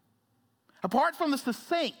 Apart from the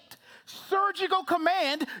succinct, surgical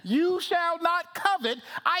command, you shall not covet,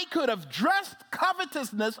 I could have dressed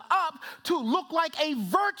covetousness up to look like a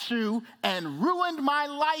virtue and ruined my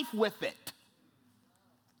life with it.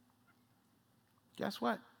 Guess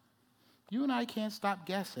what? You and I can't stop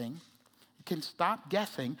guessing. Can stop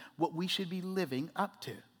guessing what we should be living up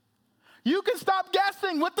to. You can stop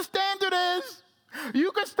guessing what the standard is.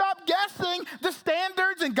 You can stop guessing the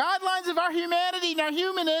standards and guidelines of our humanity and our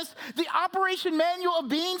humanness. The operation manual of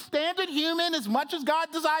being standard human, as much as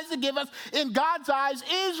God desires to give us in God's eyes,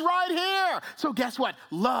 is right here. So guess what?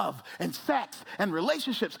 Love and sex and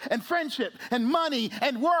relationships and friendship and money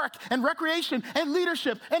and work and recreation and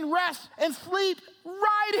leadership and rest and sleep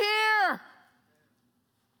right here.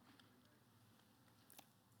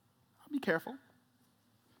 Be careful.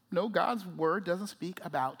 No, God's word doesn't speak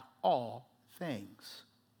about all things.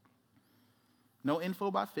 No info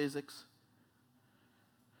about physics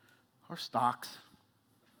or stocks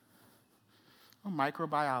or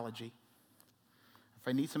microbiology. If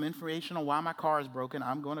I need some information on why my car is broken,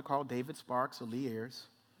 I'm going to call David Sparks or Lee Ayers.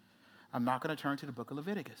 I'm not going to turn to the book of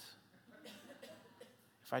Leviticus.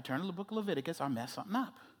 If I turn to the book of Leviticus, I'll mess something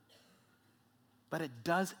up. But it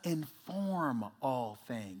does inform all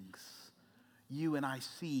things you and I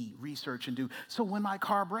see, research, and do. So when my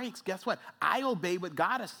car breaks, guess what? I obey what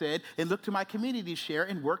God has said and look to my community to share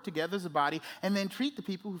and work together as a body and then treat the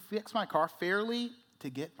people who fix my car fairly to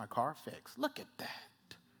get my car fixed. Look at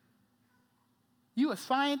that. You a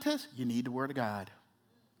scientist, you need the word of God.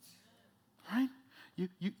 Right?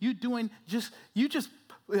 You just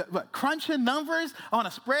crunching numbers on a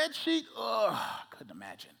spreadsheet? Oh, I couldn't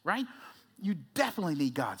imagine, right? You definitely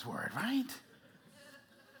need God's word, right?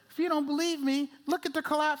 If you don't believe me, look at the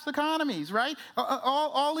collapsed economies, right?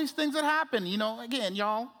 All these things that happen. You know, again,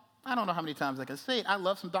 y'all, I don't know how many times I can say it. I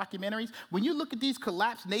love some documentaries. When you look at these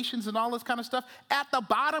collapsed nations and all this kind of stuff, at the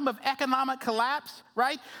bottom of economic collapse,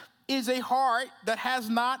 right, is a heart that has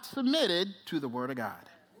not submitted to the word of God.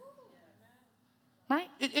 Right?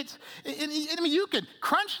 I mean, you can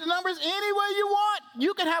crunch the numbers any way you want.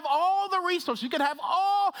 You can have all the resources. You can have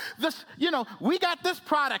all this, we got this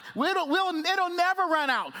product. It'll never run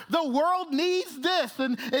out. The world needs this,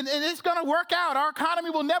 and it's going to work out. Our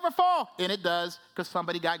economy will never fall. And it does, because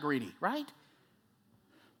somebody got greedy, right?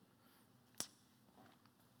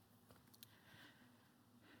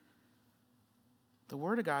 The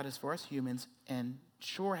Word of God is for us humans, and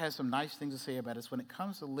sure has some nice things to say about us when it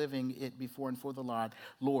comes to living it before and for the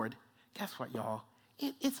Lord. Guess what, y'all?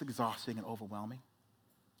 It's exhausting and overwhelming.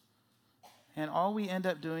 And all we end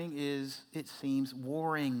up doing is, it seems,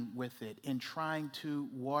 warring with it and trying to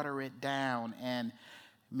water it down and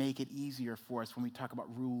make it easier for us when we talk about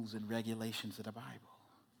rules and regulations of the Bible.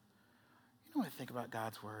 You know what I think about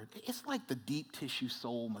God's word? It's like the deep tissue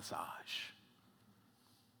soul massage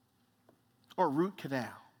or root canal.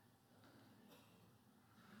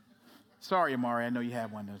 Sorry, Amari, I know you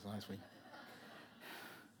had one of those last week.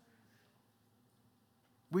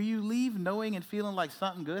 Will you leave knowing and feeling like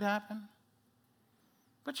something good happened?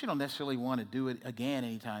 But you don't necessarily want to do it again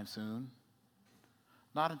anytime soon.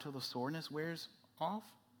 Not until the soreness wears off.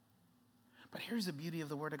 But here's the beauty of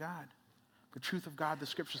the Word of God. The truth of God, the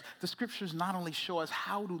Scriptures. The Scriptures not only show us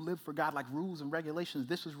how to live for God, like rules and regulations.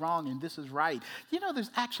 This is wrong and this is right. You know,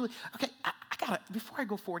 there's actually, okay, I gotta, before I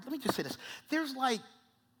go forward, let me just say this. There's like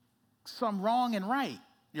some wrong and right,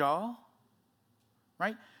 y'all.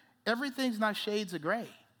 Right? Everything's not shades of gray,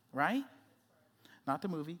 right? Not the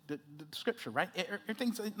movie, the Scripture, right?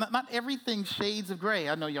 Not everything's shades of gray.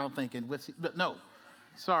 I know y'all thinking, but no.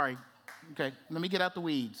 Sorry. Okay, let me get out the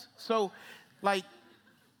weeds. So, like,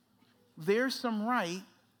 there's some right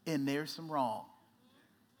and there's some wrong.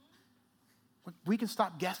 We can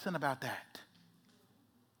stop guessing about that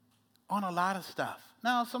on a lot of stuff.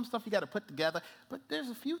 Now, some stuff you got to put together, but there's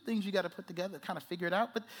a few things you got to put together to kind of figure it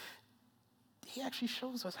out. But he actually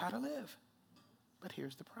shows us how to live. But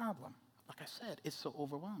here's the problem. Like I said, it's so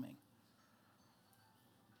overwhelming.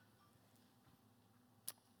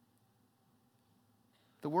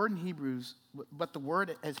 The word in Hebrews, but the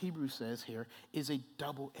word, as Hebrews says here, is a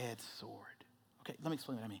double-edged sword. Okay, let me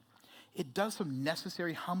explain what I mean. It does some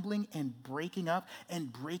necessary humbling and breaking up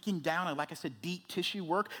and breaking down, and like I said, deep tissue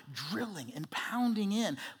work, drilling and pounding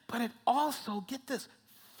in. But it also, get this,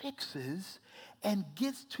 fixes and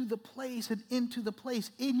gets to the place and into the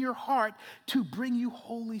place in your heart to bring you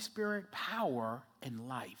Holy Spirit power and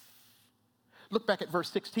life. Look back at verse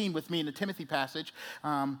 16 with me in the Timothy passage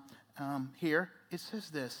here. It says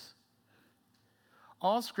this: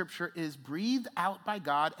 all scripture is breathed out by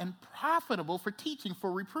God and profitable for teaching,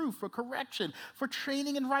 for reproof, for correction, for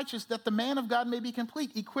training in righteousness, that the man of God may be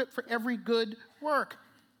complete, equipped for every good work.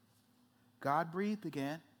 God breathed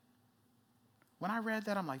again. When I read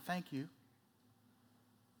that, I'm like, thank you.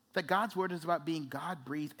 That God's word is about being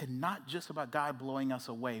God-breathed and not just about God blowing us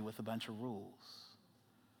away with a bunch of rules.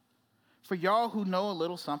 For y'all who know a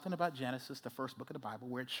little something about Genesis, the first book of the Bible,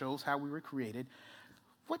 where it shows how we were created,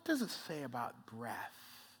 what does it say about breath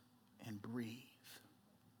and breathe?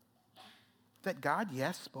 That God,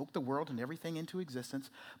 yes, spoke the world and everything into existence,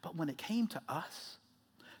 but when it came to us,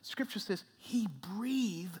 Scripture says he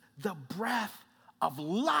breathed the breath of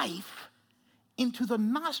life into the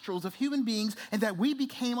nostrils of human beings and that we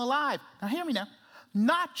became alive. Now hear me now,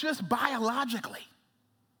 not just biologically,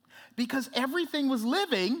 because everything was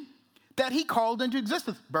living that he called into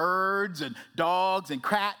existence. Birds and dogs and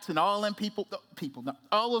cats and all them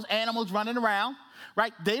all those animals running around,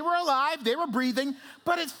 right? They were alive, they were breathing,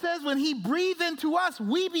 but it says when he breathed into us,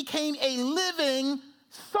 we became a living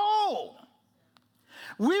soul.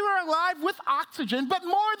 We were alive with oxygen, but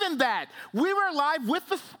more than that, we were alive with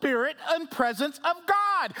the Spirit and presence of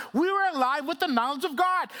God. We were alive with the knowledge of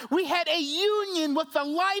God. We had a union with the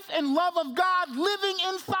life and love of God living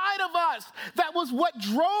inside of us. That was what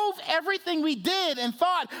drove everything we did and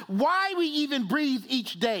thought, why we even breathe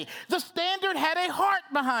each day. The standard had a heart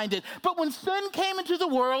behind it. But when sin came into the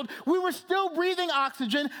world, we were still breathing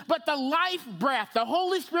oxygen, but the life breath, the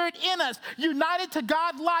Holy Spirit in us, united to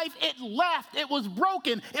God's life, it left. It was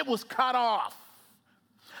broken. It was cut off.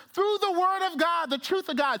 Through the word of God, the truth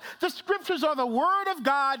of God, the scriptures are the word of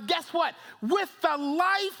God. Guess what? With the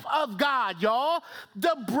life of God, y'all,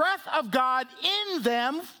 the breath of God in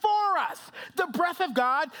them for us. The breath of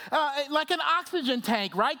God, like an oxygen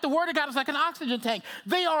tank, right? The word of God is like an oxygen tank.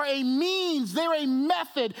 They are a means, they're a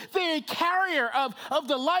method, they're a carrier of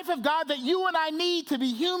the life of God that you and I need to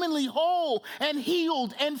be humanly whole and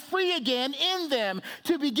healed and free again in them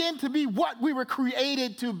to begin to be what we were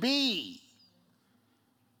created to be.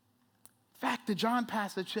 In fact, the John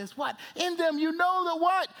passage says what? In them you know that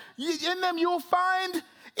what? In them you'll find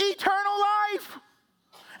eternal life.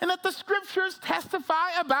 And that the scriptures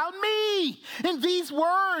testify about me. In these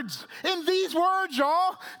words,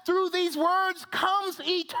 y'all, through these words comes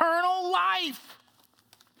eternal life.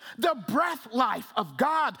 The breath life of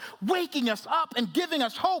God waking us up and giving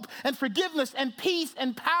us hope and forgiveness and peace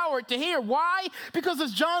and power to hear. Why? Because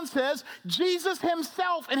as John says, Jesus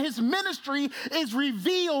himself and his ministry is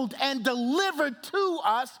revealed and delivered to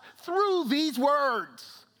us through these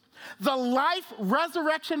words. The life,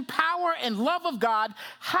 resurrection, power, and love of God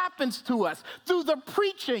happens to us through the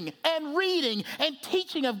preaching and reading and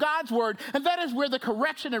teaching of God's word. And that is where the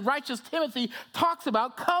correction and righteous Timothy talks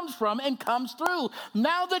about comes from and comes through.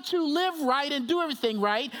 Now that you live right and do everything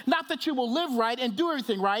right, not that you will live right and do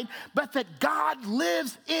everything right, but that God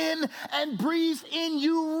lives in and breathes in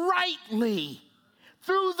you rightly.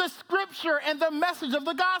 Through the scripture and the message of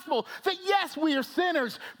the gospel, that yes, we are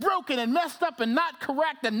sinners, broken and messed up and not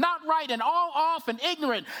correct and not right and all off and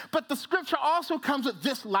ignorant. But the scripture also comes with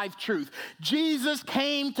this life truth. Jesus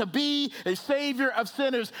came to be a savior of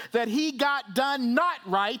sinners, that he got done not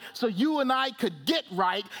right so you and I could get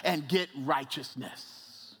right and get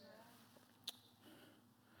righteousness.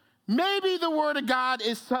 Maybe the word of God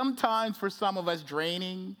is sometimes for some of us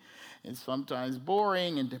draining and sometimes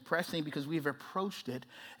boring and depressing because we've approached it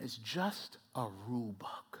as just a rule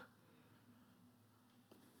book.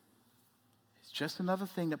 It's just another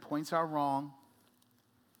thing that points out wrong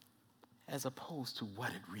as opposed to what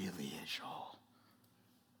it really is, y'all.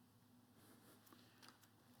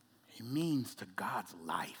 It means to God's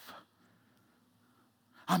life.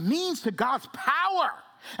 A means to God's power.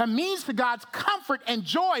 A means to God's comfort and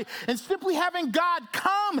joy, and simply having God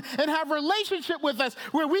come and have a relationship with us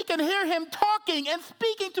where we can hear him talking and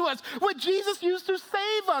speaking to us. What Jesus used to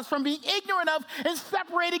save us from being ignorant of and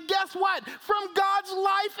separated, guess what? From God's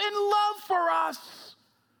life and love for us.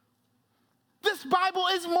 This Bible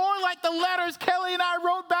is more like the letters Kelly and I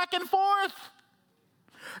wrote back and forth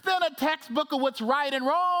than a textbook of what's right and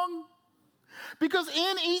wrong. Because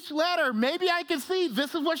in each letter, maybe I can see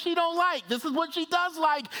this is what she don't like. This is what she does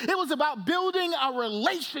like. It was about building a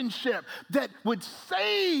relationship that would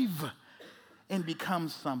save and become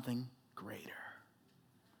something greater.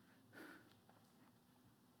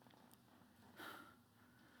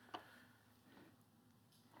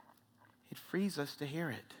 It frees us to hear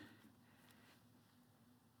it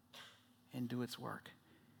and do its work.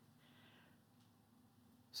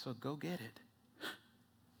 So go get it.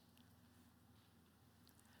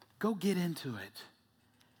 Go get into it.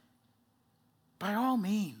 By all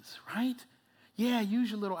means, right? Yeah,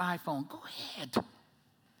 use your little iPhone. Go ahead.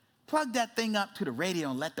 Plug that thing up to the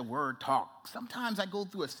radio and let the word talk. Sometimes I go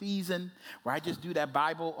through a season where I just do that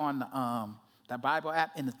Bible on the, that Bible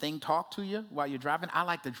app and the thing talk to you while you're driving. I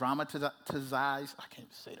like to dramatize. I can't even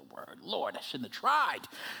say the word. Lord, I shouldn't have tried.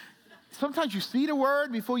 Sometimes you see the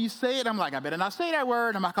word before you say it. I'm like, I better not say that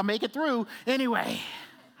word. I'm not going to make it through. Anyway.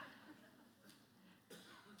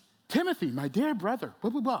 Timothy, my dear brother, blah,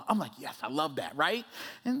 blah, blah. I'm like, yes, I love that, right?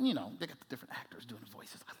 And, you know, they got the different actors doing the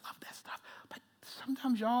voices. I love that stuff. But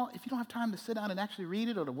sometimes, y'all, if you don't have time to sit down and actually read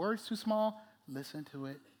it or the word's too small, listen to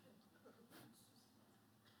it.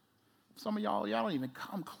 Some of y'all don't even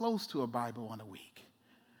come close to a Bible in a week.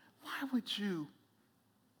 Why would you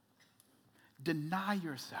deny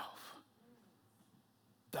yourself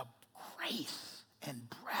the grace and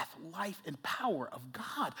breath, life, and power of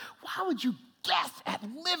God? Why would you guess at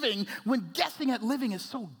living when guessing at living is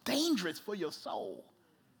so dangerous for your soul?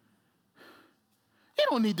 You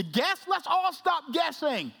don't need to guess. Let's all stop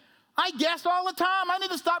guessing. I guess all the time. I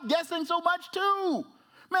need to stop guessing so much too.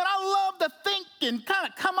 Man, I love to think and kind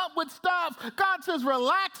of come up with stuff. God says,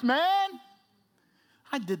 relax, man.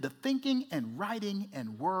 I did the thinking and writing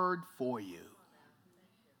and word for you.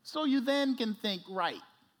 So you then can think right.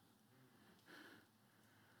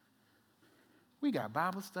 We got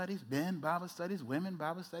Bible studies, men Bible studies, women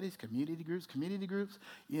Bible studies, community groups.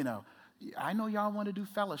 You know, I know y'all want to do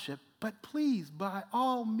fellowship, but please, by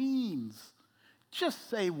all means, just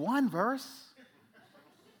say one verse.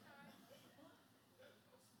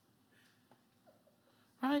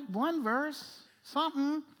 Right? One verse,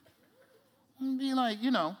 something. And be like, you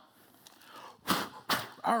know,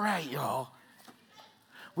 all right, y'all.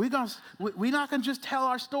 We're not going to just tell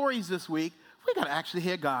our stories this week. We're going to actually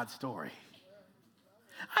hear God's story.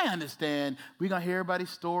 I understand we're going to hear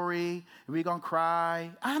everybody's story, and we're going to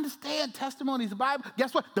cry. I understand testimonies. The Bible,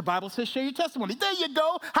 guess what? The Bible says share your testimony. There you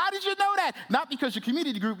go. How did you know that? Not because your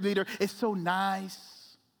community group leader is so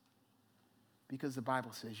nice, because the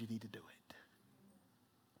Bible says you need to do it.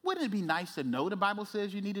 Wouldn't it be nice to know the Bible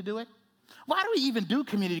says you need to do it? Why do we even do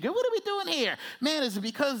community group? What are we doing here? Man, is it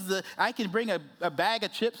because I can bring a bag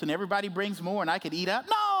of chips and everybody brings more and I can eat up?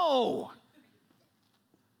 No!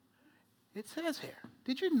 It says here,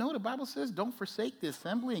 did you know the Bible says don't forsake the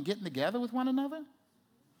assembly and getting together with one another?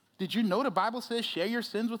 Did you know the Bible says share your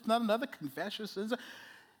sins with one another, confess your sins?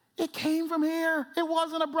 It came from here. It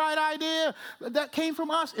wasn't a bright idea. That came from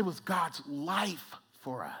us. It was God's life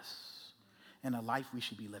for us and a life we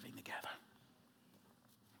should be living together.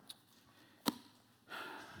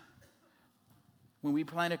 When we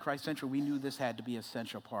planted Christ Central, we knew this had to be an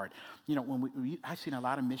essential part. You know, I've seen a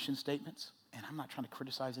lot of mission statements, and I'm not trying to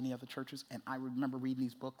criticize any other churches, and I remember reading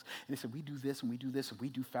these books, and they said, we do this, and we do this, and we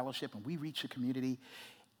do fellowship, and we reach the community,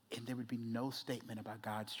 and there would be no statement about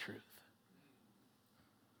God's truth.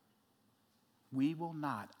 We will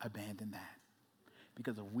not abandon that,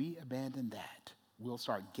 because if we abandon that, we'll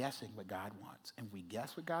start guessing what God wants, and if we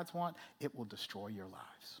guess what God wants, it will destroy your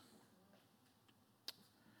lives.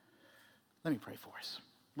 Let me pray for us.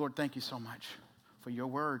 Lord, thank you so much for your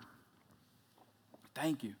word.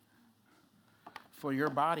 Thank you for your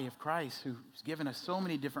body of Christ who's given us so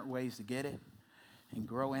many different ways to get it and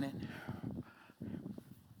grow in it.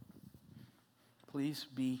 Please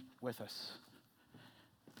be with us.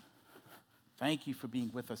 Thank you for being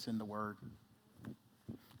with us in the word.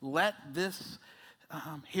 Let this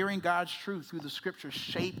hearing God's truth through the scriptures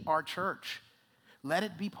shape our church. Let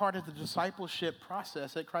it be part of the discipleship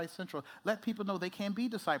process at Christ Central. Let people know they can't be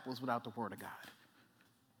disciples without the Word of God.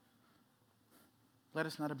 Let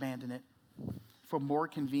us not abandon it for more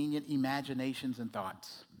convenient imaginations and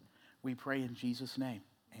thoughts. We pray in Jesus' name.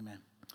 Amen.